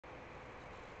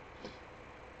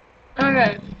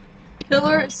Okay.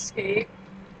 Killer escape.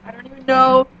 I don't even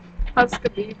know how it's gonna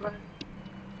be, but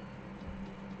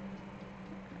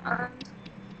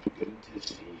Good to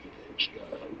see that John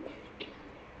like it.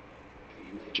 Can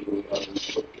you imagine we are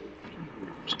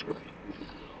confused right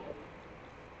now?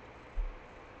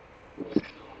 Well,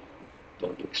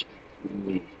 don't expect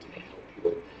me to help you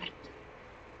with that.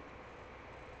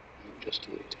 I'm just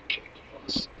here to check your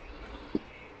spine.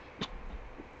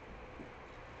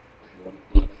 I want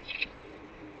blood shot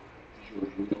in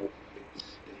you. You know it's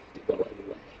safe to go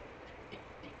anywhere.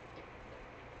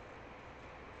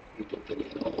 You can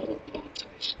forget all thoughts I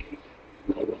escape.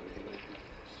 No one ever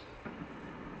has.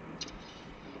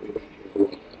 I'll be back in a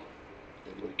while.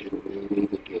 Then we can really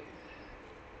begin.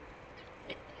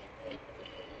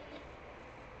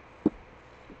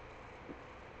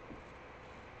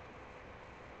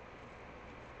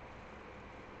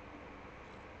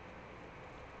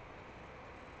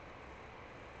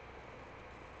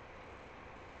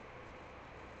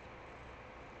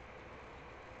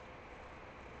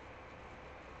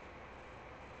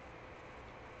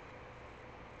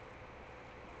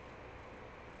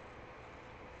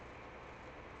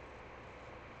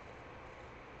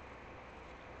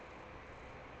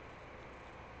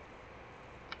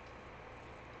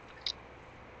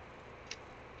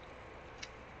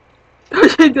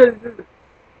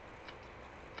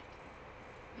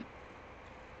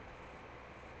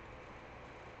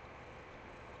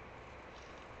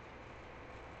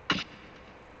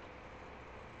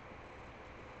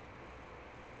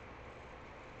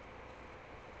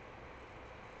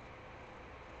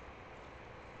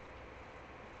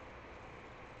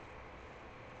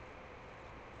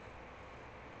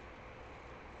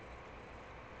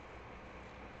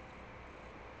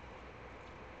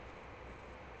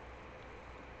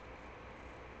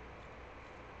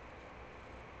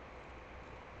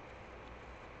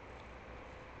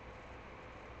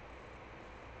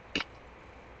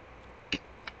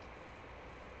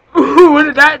 Ooh, what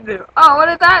did that do? Oh, what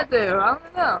did that do? I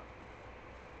don't know.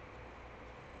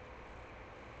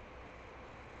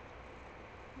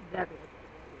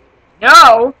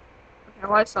 No! Okay,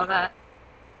 well I saw that.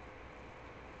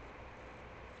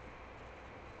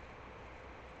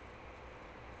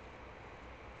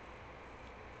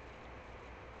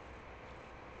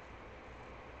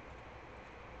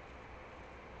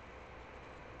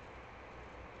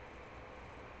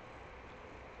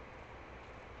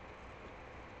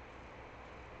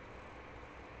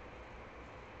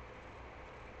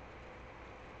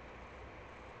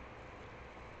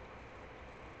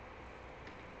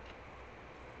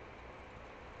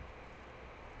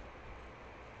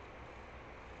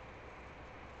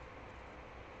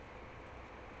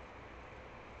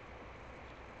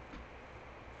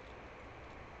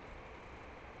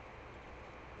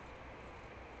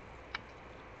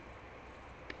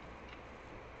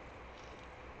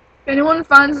 If anyone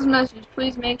finds this message,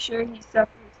 please make sure he suffers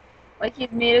like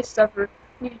he's made us suffer.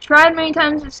 We've tried many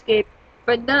times to escape,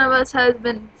 but none of us has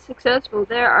been successful.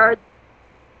 There are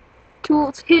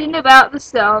tools hidden about the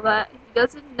cell that he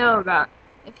doesn't know about.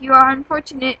 If you are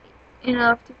unfortunate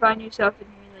enough to find yourself in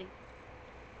here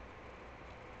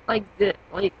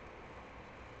like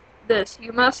this,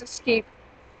 you must escape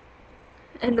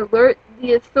and alert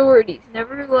the authorities.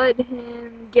 Never let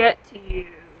him get to you.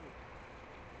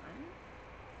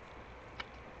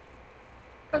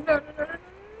 Oh, no, no, no, no, no, no,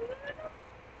 no.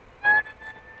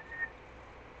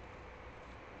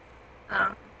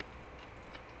 Oh,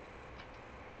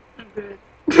 I'm good.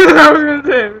 I was gonna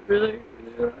say, really,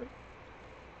 really hard.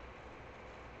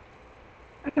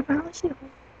 I can finally see the whole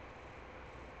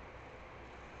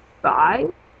thigh. A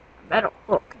metal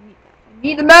hook. I need that. I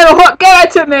need the metal hook. Give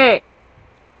it to me.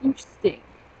 You stink.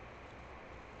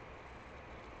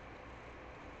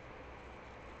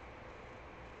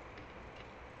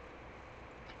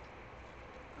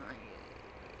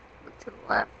 Look to the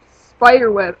left.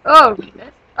 Spider web. Oh,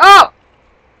 oh,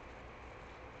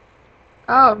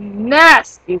 oh,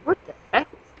 nasty. What the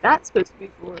heck was that supposed to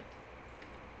be for?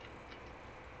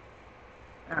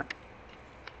 Oh.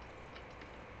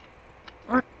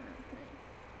 What?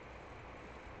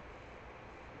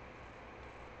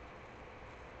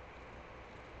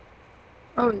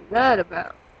 What was that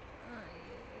about?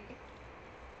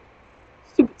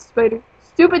 Stupid spider.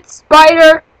 Stupid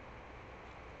spider!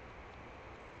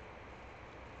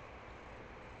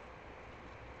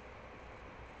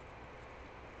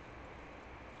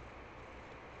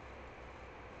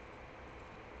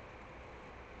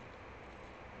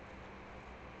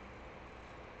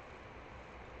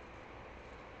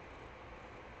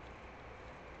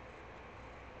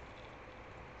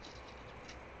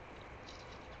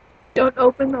 Don't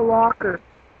open the locker.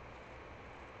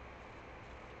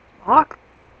 Lock?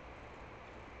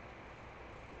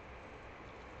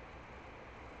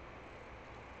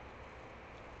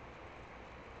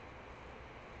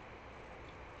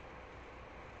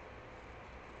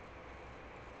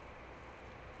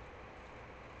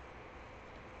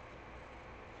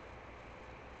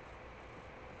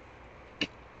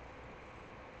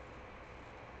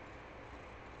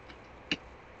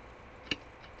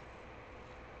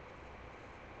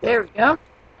 There we go.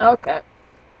 Okay.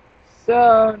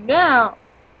 So now,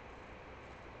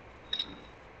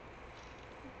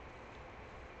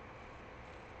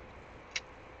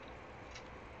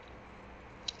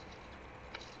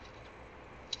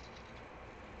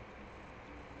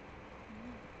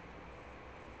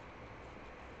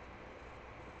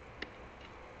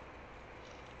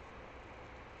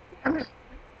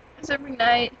 as every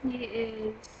night, he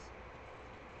is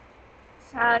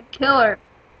sad killer.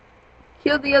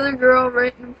 Killed the other girl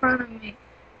right in front of me.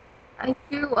 I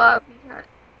threw up because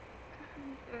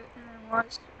and I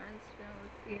watched my eyes fill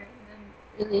with fear and then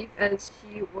relief as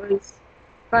she was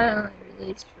finally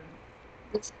released from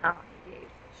this hell. He gave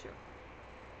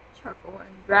a chuckle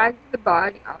and dragged the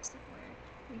body off somewhere.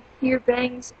 We hear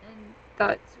bangs and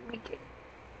thuds weaken.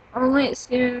 Only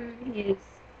soon he is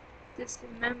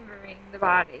dismembering the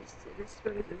bodies to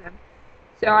dispose of them.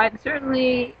 So I'm certain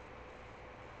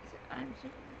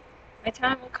my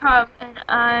time will come, and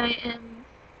I am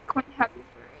quite happy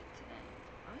for it tonight.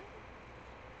 What?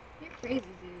 You're crazy,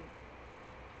 dude.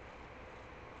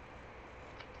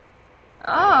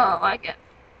 Oh, I get.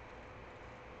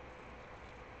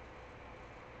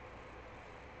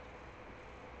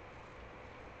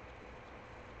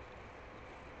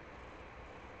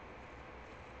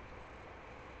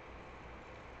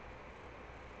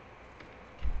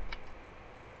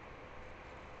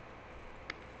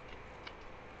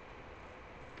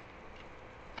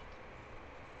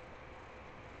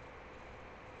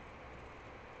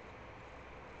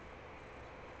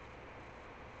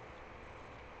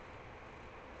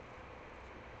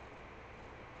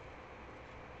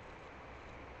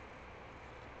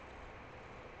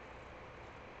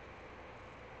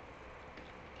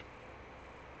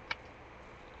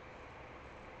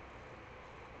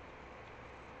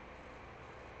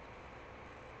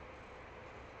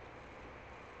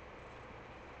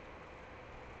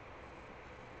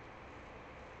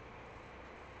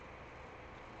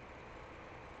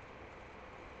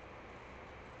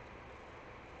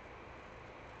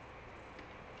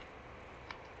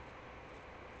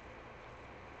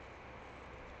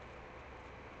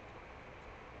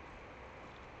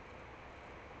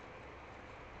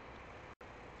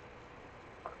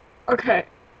 Okay.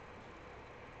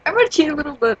 I'm gonna cheat a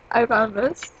little bit. I found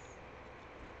this.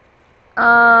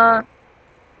 Uh,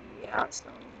 yeah, so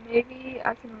maybe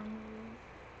I can remove.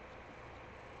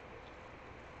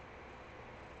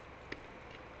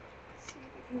 Let's see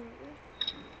if I can remove it.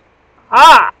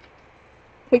 Ah!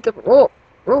 Picked up a roll.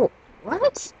 Roll.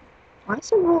 What? Why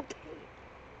is it roll tape?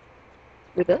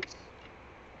 With this?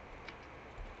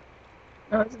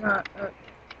 No, it's not. Okay.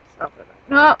 So I'll put it back.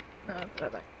 No! No, I'll put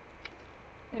it back.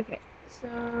 Okay. So,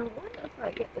 what if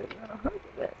I get this on a hook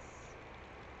of this?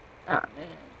 Ah, man.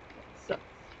 That sucks.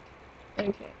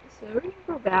 Okay, so we're gonna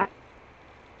go back.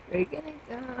 We're gonna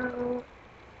go.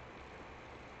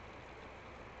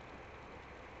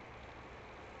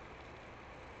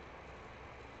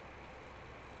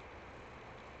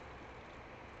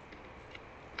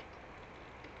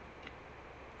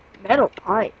 Metal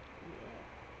pipe.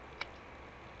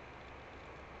 Yeah.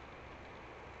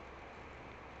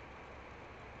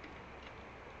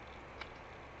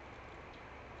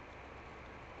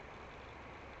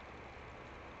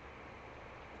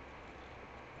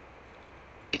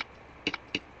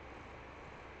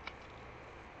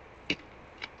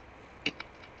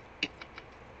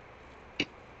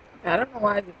 I don't know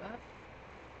why I did that.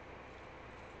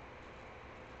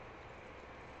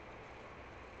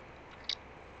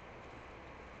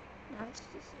 That's just.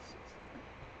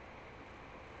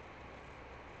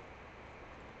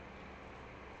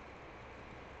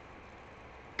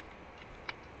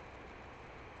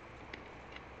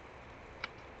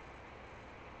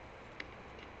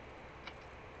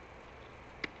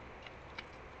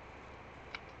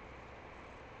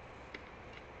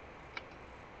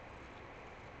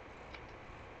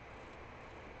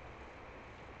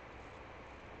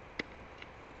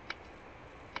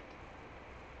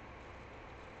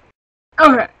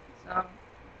 Okay, so.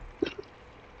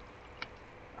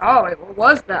 Oh, wait, what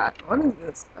was that? What is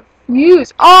this? A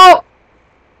fuse. Oh!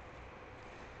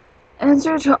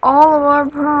 Answer to all of our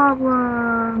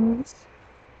problems.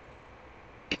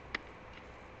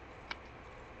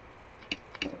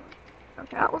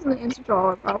 cat wasn't the answer to all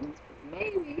our problems, but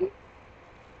maybe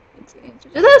it's the answer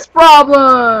to this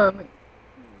problem!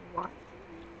 Why did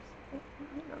you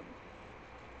use that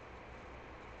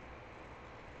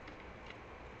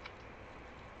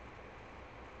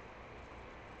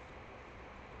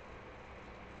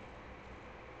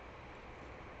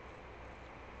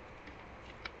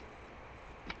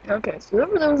item? Okay, so there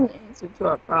was an answer to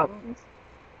our problems,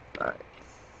 but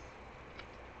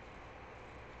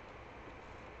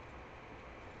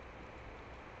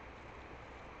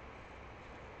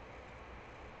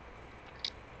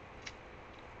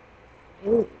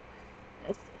ew,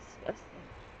 that's disgusting.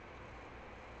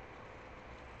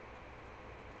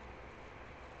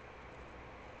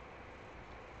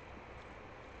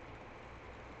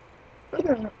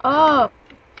 Oh!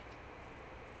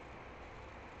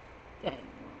 Dang,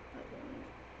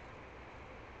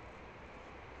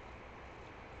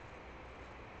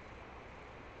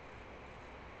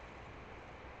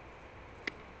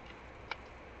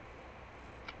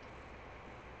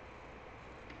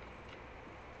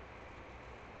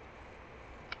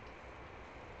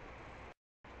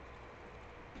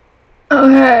 well,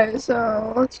 okay,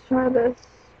 so let's try this.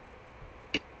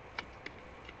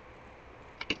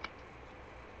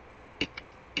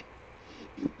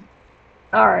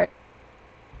 Alright.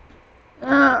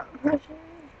 I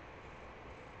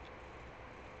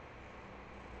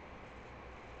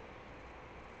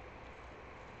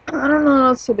don't know what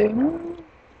else to do now.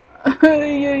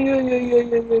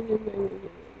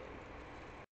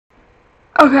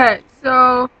 Okay,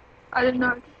 so I didn't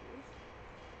know.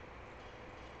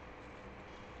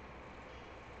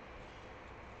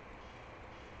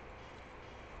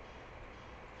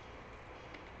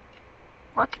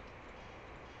 What?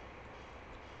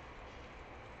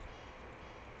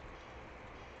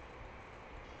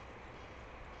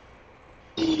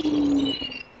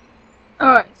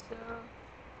 Alright, so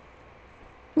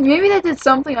maybe that did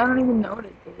something. I don't even know what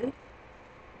it did.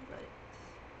 But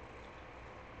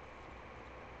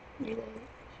maybe that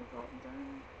should all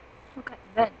done. Okay,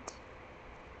 vent.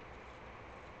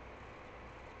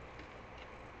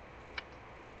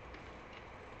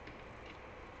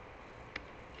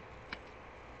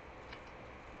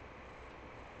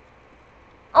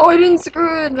 Oh, I didn't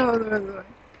screw it. No.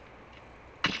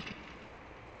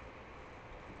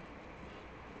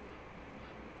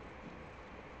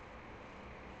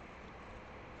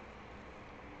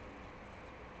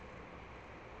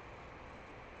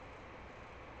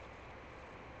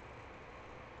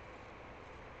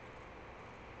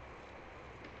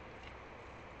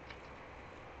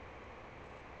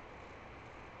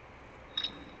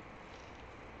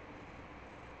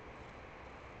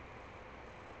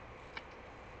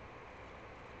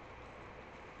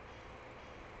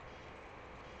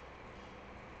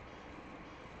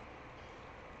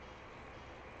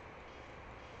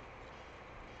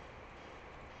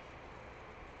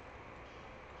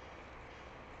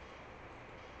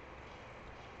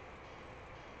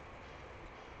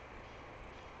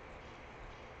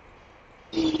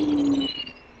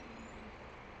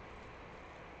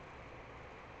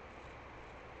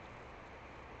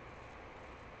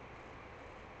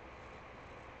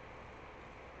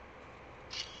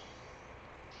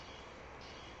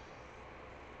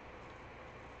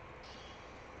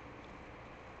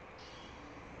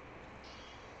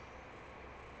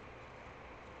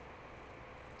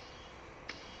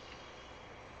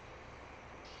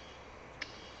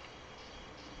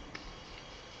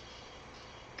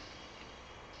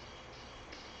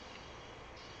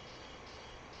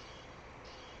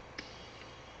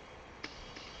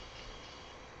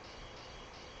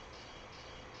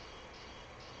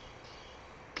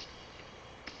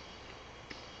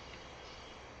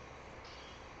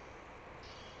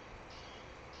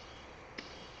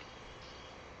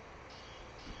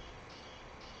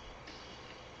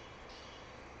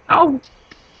 Oh!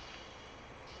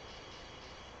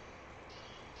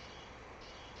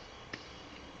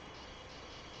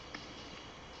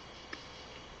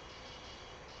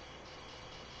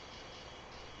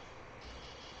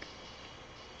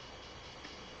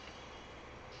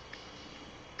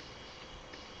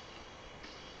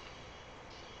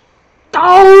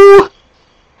 Oh!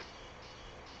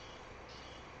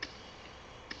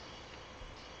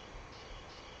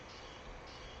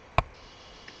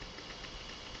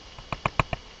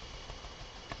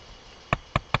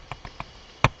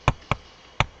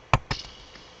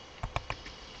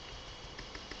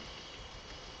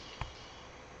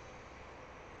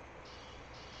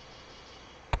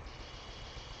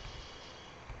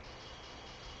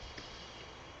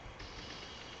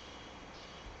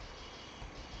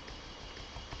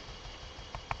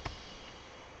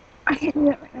 can't do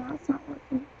that right now. It's not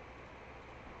working.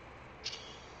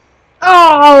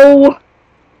 Oh!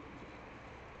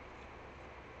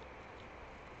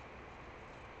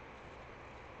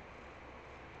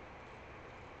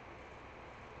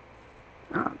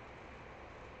 Oh.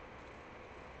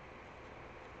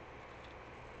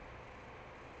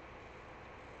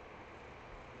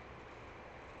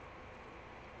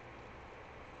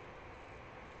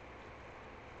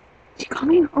 Is he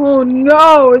coming? Oh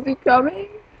no! Is he coming?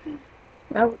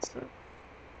 That would suck.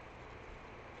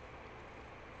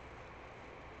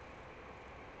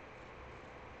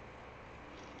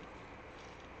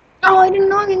 Oh, I didn't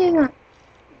know I could do that.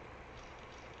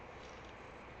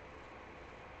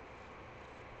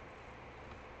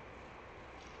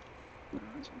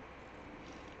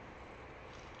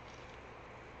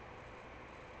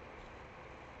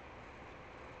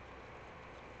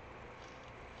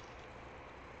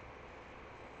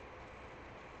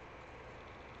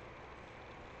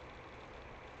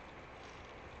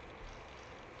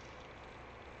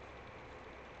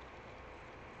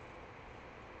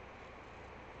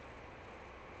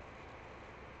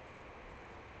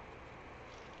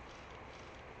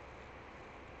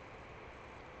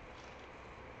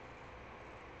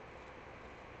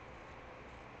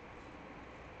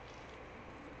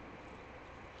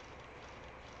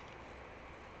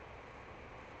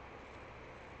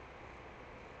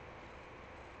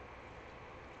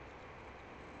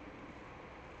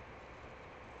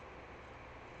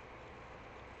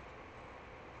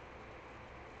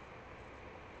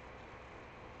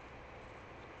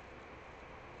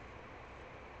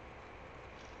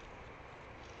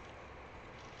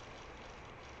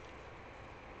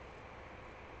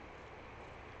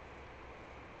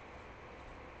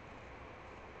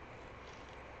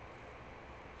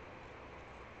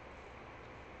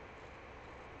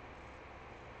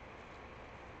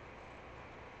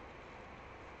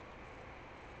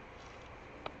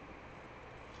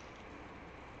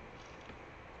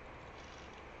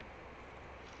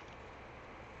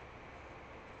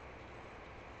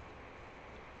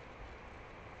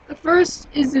 The first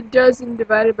is a dozen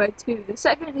divided by 2. The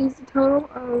second is the total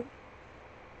of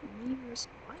meters.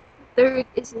 What? The third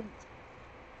isn't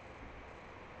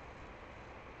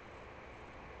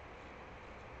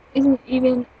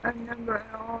even a number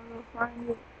at all. You'll find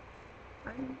it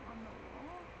right on the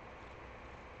wall.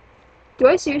 Do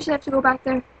I seriously have to go back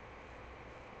there?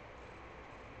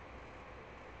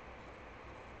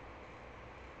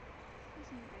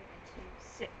 Isn't divided by 2.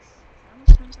 6. How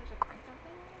much times I have to crank that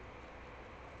thing?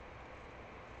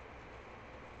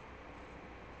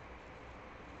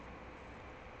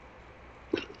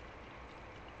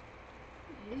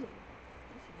 Ew. Yes,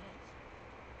 it is.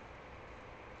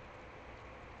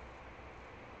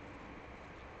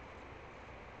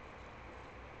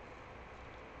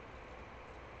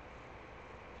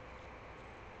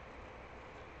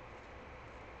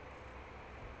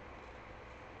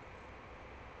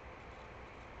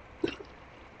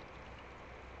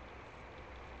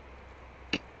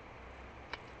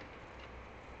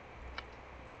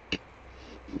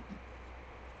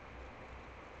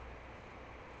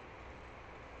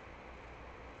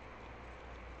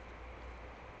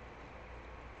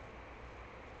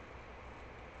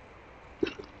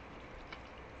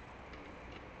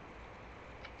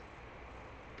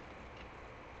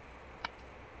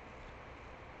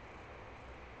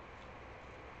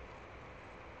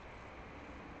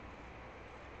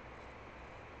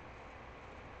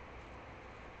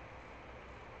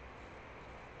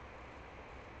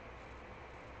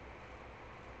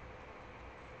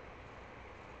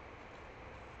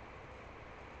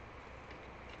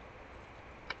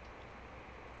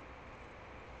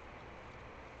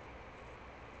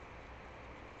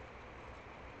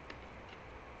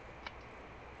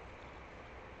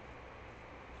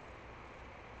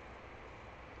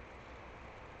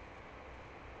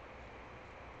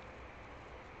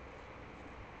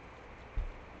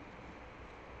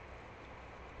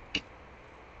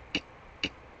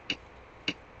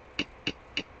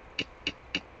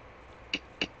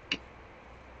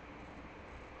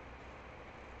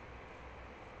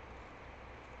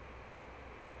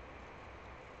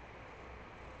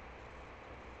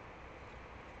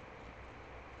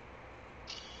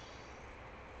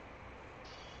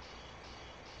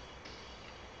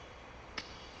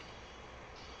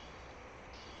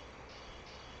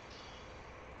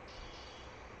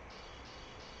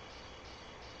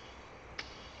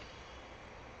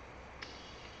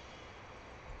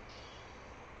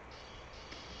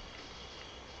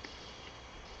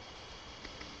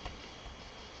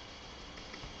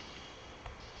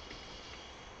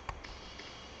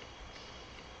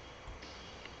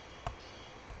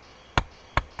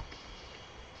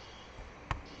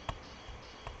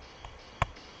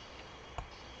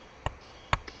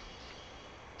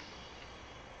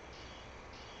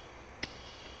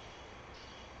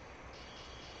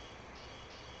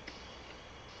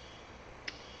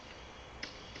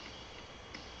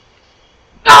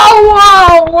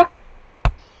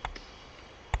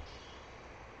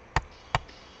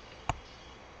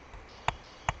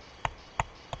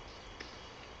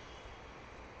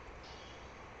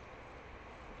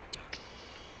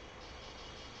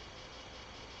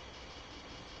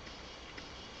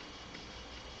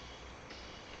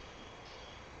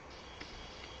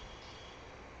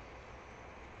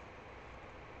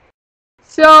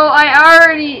 So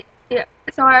I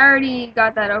already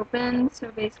got that open.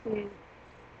 So basically,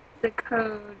 the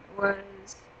code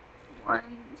was 1,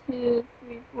 2,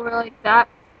 3, 4, like that.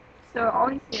 So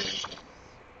all you see is this.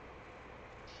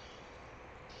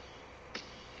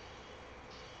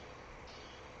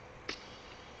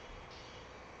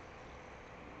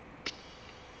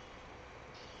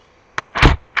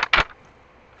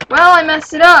 Well, I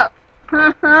messed it up.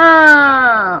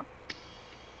 Haha.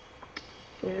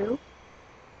 2.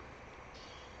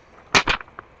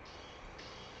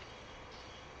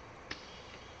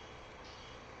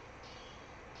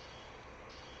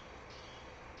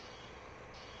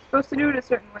 Supposed to do it a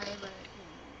certain way, but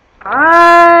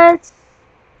what?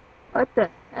 What the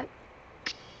heck?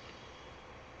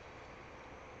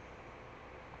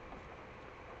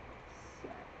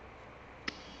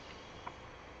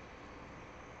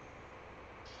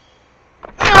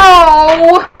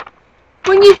 No!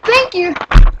 When you think you...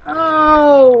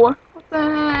 Oh! What the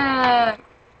heck?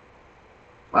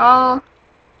 Well...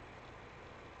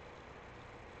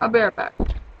 I'll be right back.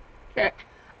 Okay.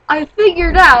 I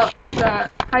figured out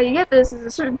that how you get this is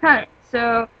a certain pattern.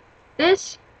 So,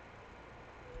 this...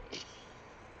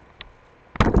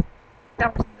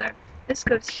 That wasn't there. This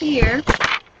goes here.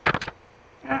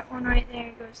 That one right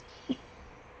there goes here.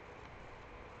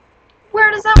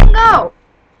 Where does that one go?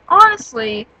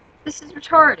 Honestly, this is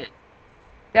retarded.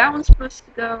 That one's supposed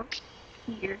to go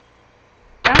here.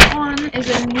 That one is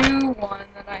a new one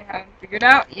that I haven't figured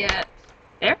out yet.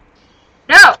 There?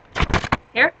 No!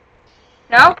 Here?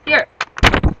 No? Here!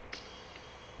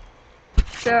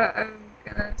 So I'm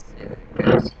gonna say that it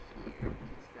goes here.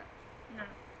 No.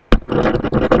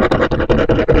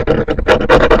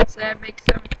 So I make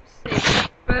some mistakes.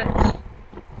 But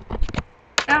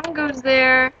that one goes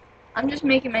there. I'm just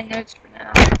making my notes for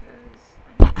now because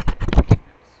I need to make notes.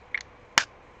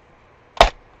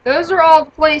 Those are all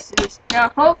the places. Now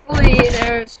hopefully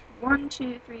there's 1,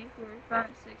 2, 3, 4, 5,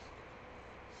 6,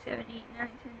 7, 8, 9,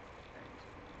 10,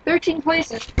 13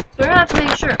 places. So we're gonna have to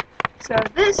make sure. So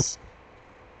this is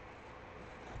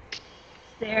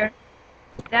there.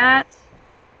 That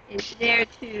is there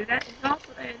too. That is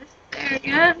also there. This is there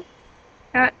again.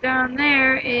 That down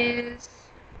there is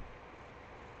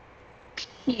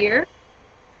here.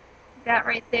 That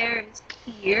right there is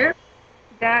here.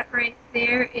 That right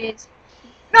there is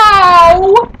here. No!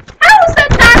 How is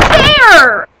that not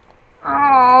there?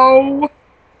 Oh.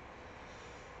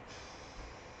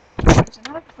 There's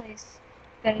another place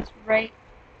that is right.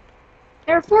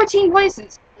 There are 14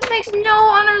 places. This makes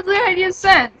no unearthly idea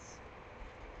sense.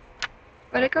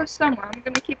 But it goes somewhere. I'm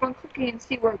gonna keep on clicking and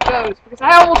see where it goes because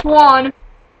I almost won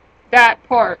that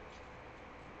part.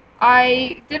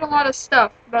 I did a lot of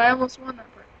stuff, but I almost won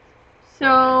that part. So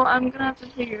I'm gonna have to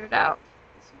figure it out.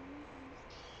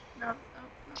 No, no, no.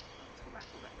 Let's go back,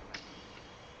 go back, go back.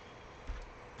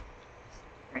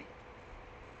 Right.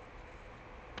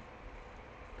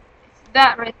 It's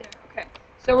that right there. Okay.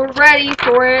 So we're ready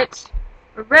for it.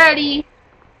 We're ready.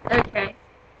 Okay.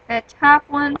 That top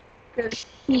one goes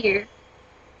here.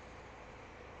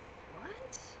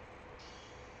 What?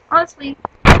 Honestly,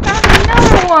 I found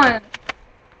another one.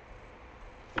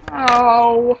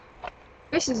 Oh,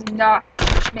 this is not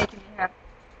making me happy.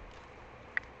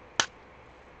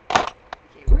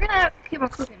 Okay, we're gonna have to keep on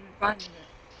clicking and finding it.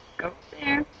 Go up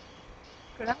there.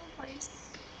 Go that one place.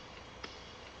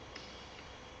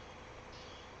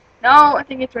 No, I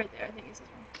think it's right there. I think it's this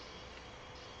one.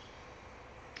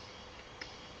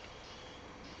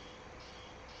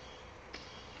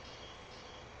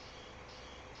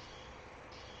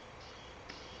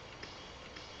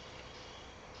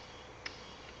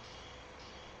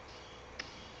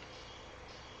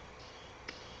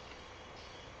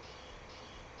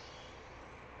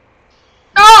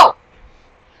 No!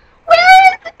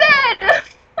 Where is the bed?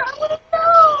 I wanna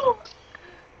know!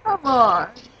 Come on.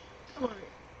 Come over here.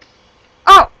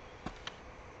 Oh!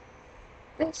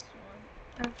 This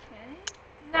one. Okay.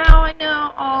 Now I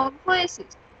know all the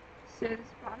places. So this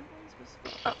bottom one's supposed to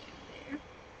go up there.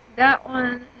 That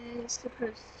one is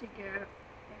supposed to go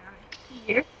down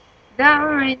here. That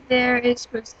one right there is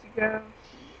supposed to go here.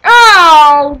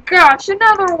 Oh gosh,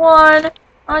 another one!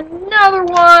 Another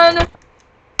one!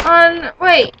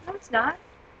 Wait, no it's not.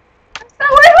 That's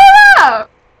not what I went up!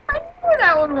 I knew where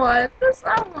that one was.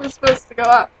 That one was supposed to go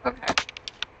up. Okay.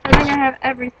 I think I have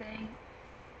everything.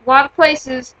 A lot of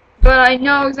places, but I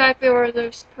know exactly where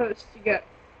they're supposed to go.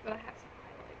 But I have to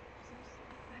highlight some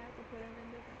stuff. I have to put them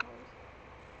in different colors.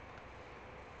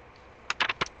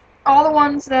 All the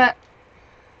ones that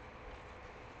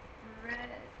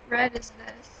red is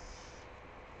this.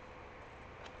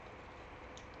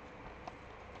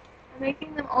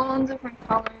 making them all in different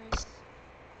colors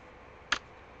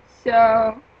so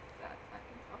that I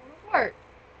can tell them apart.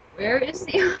 Where is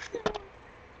the other one?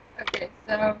 Okay,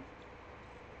 so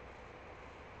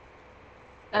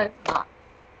that's not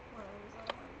one of those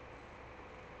other ones.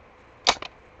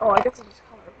 Oh, I guess I'll just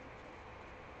color it.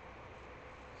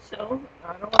 So, no,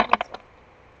 I don't want pencil.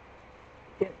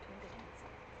 Get it to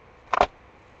pencil.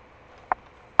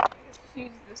 I guess just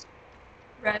use this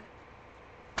red.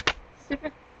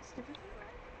 Different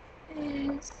red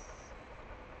is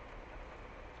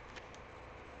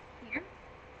here.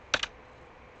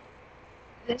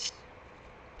 This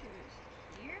goes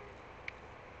here.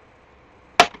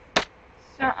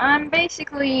 So I'm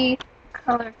basically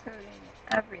color coding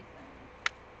everything.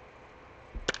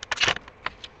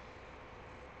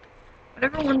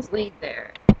 Whatever ones lead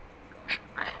there, I'm going to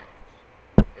match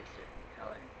with a certain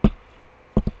color.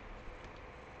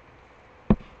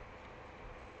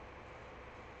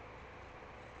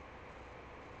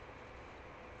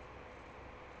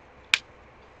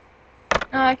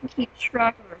 Now I can keep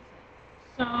track of everything.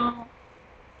 So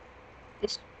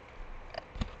this.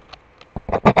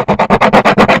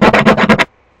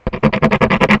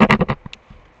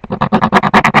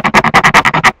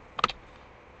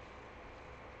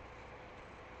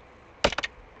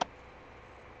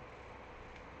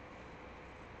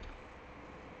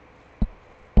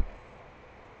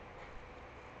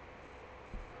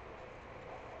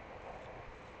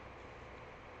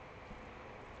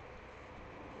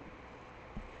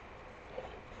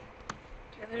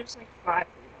 Okay, there's like 5 of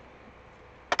them.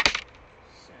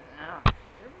 So now the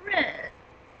red.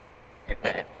 The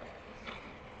red one.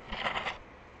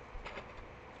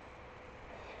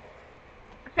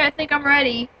 Okay, I think I'm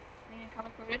ready. I think I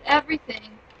color coded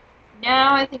everything.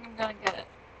 Now I think I'm gonna get it.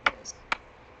 Because I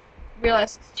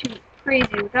realize it's too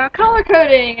crazy without color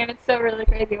coding, and it's so really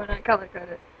crazy when I color code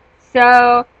it.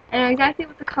 So I know exactly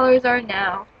what the colors are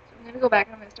now. So I'm gonna go back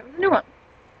and I'm gonna start with a new one.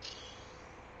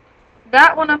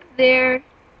 That one up there,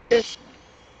 this one.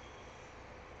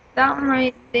 That one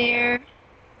right there,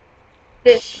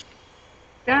 this one.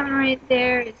 That one right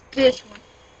there is this one.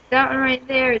 That one right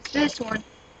there is this one.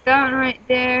 That one right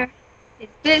there is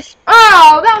this.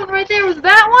 Oh, that one right there was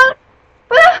that one?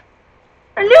 What?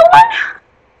 A new one?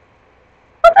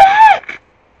 What the heck?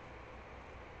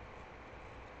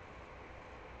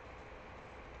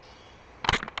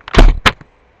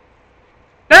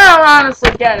 I don't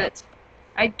honestly get it.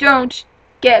 I don't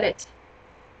get it.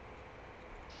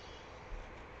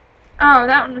 Oh,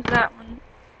 that one was that one.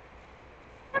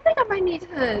 I think I might need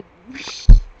to...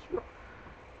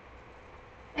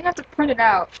 I have to print it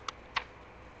out.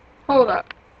 Hold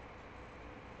up.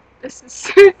 This is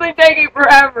seriously taking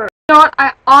forever. You know what?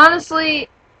 I honestly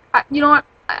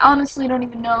don't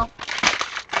even know.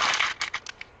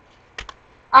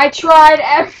 I tried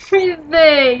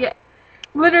everything,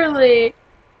 literally,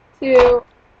 to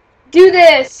do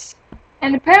this.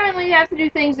 And apparently you have to do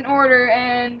things in order,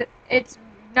 and it's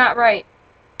not right.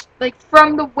 Like,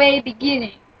 from the way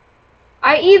beginning.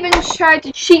 I even tried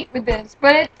to cheat with this,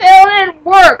 but it still didn't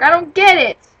work. I don't get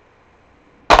it.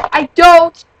 I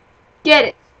don't get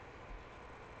it.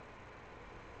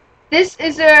 This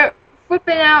is a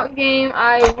flipping out game.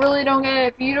 I really don't get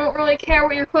it. If you don't really care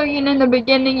what you're clicking in the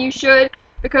beginning, you should.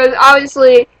 Because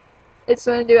obviously, it's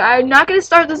going to do. I'm not going to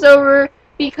start this over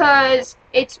because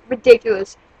it's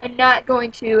ridiculous. I'm not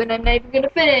going to, and I'm not even going to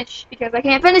finish because I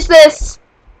can't finish this.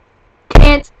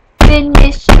 Can't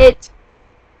finish it.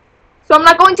 So I'm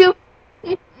not going to.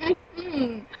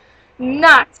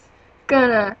 Not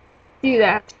gonna do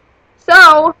that.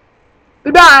 So,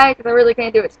 goodbye, because I really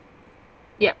can't do it.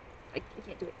 Yeah, I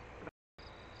can't do it.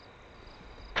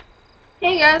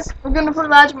 Hey guys, we're gonna play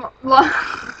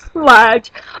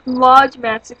Lodge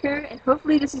Massacre, and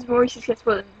hopefully this is more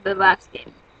successful than the last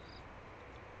game.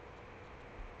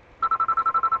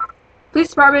 Police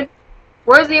department,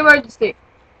 where's the emergency?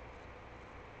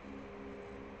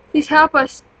 Please help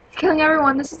us. He's killing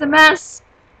everyone. This is a mess.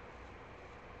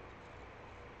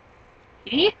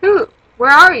 He? Who?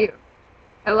 Where are you?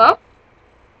 Hello?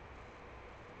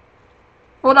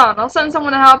 Hold on, I'll send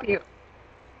someone to help you.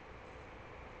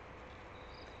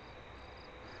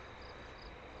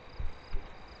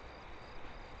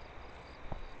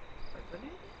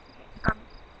 Okay,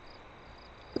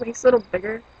 make this a little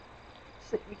bigger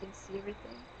so that we can see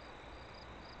everything.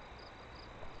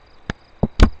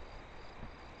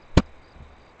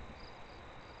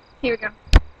 Here we go.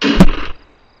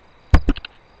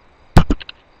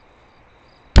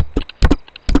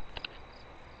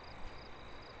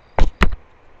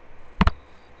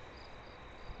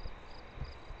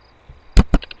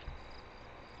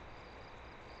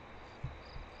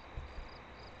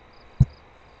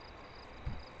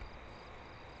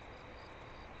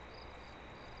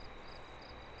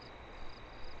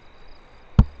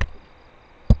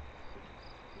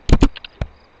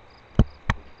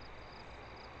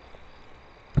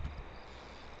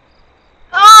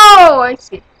 I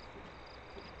see.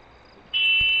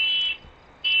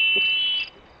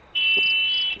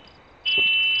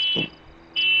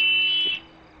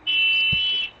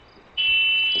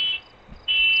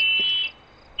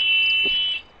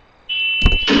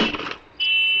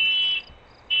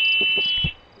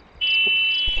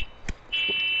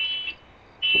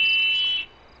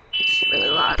 It's really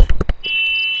loud.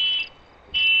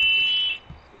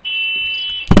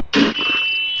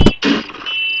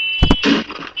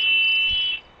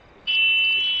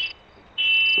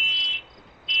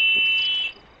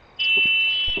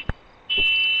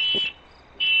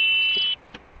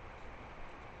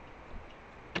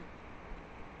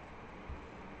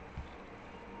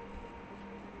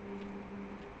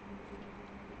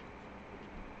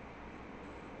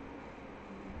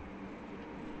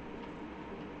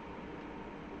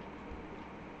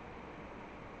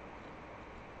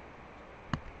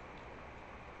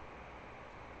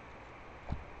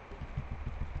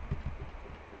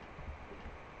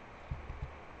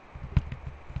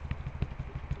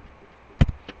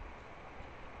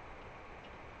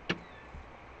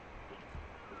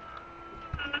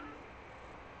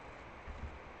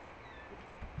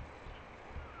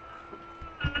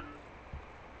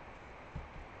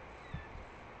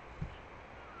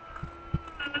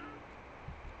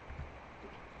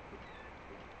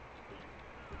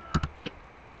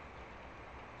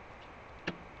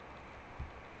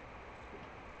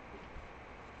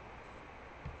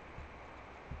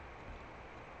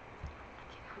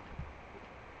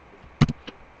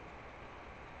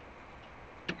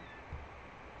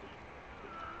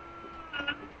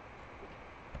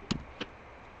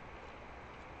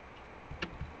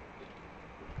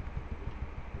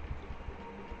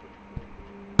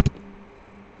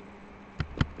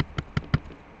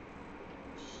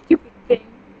 Stupid thing.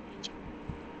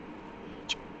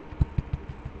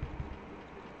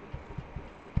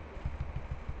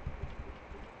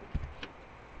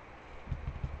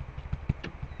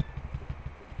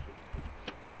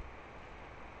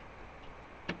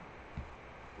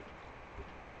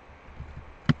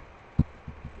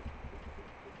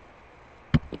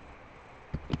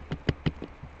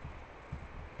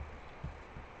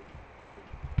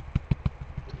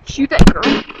 Shoot that girl.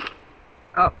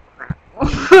 Oh crap.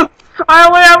 I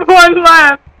only have one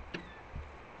left.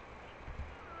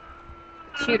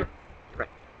 Shoot her. You're right.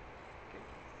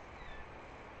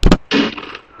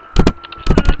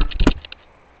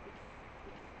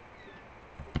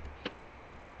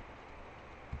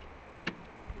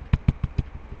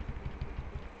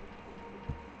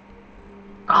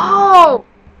 Oh!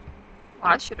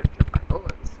 Well, I should have kept my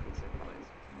bullets.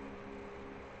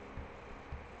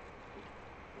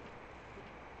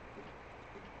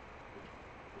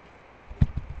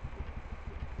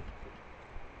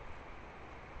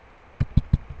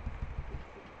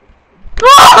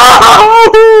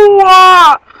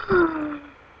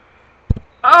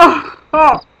 Oh!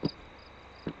 Oh!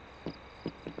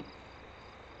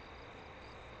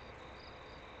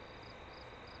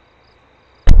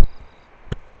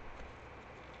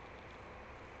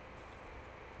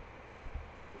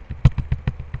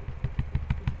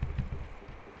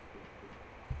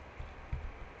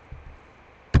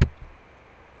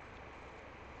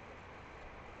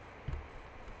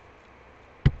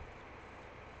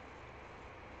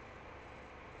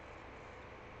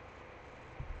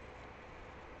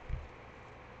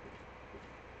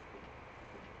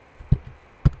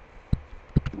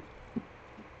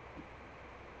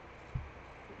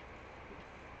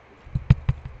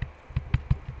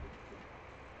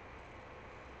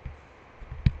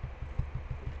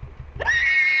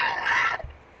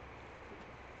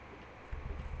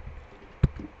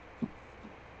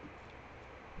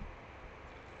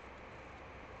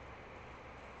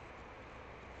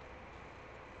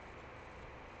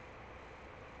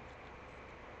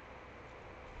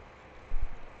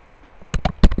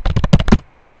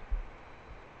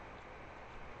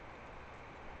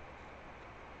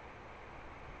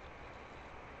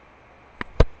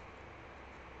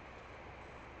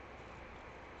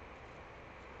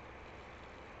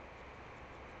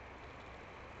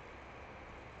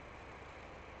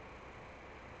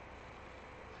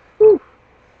 Whew.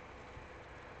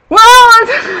 Well,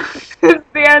 it's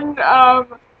the end.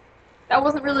 That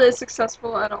wasn't really as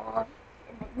successful at all.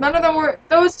 None of them were.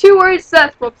 Those two were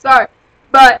successful. I'm sorry,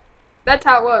 but that's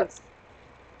how it was.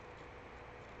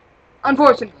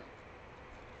 Unfortunately.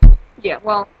 Yeah.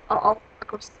 Well, of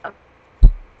course,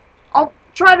 I'll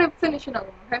try to finish another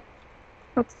one. Okay.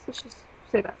 Let's just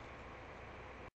say that.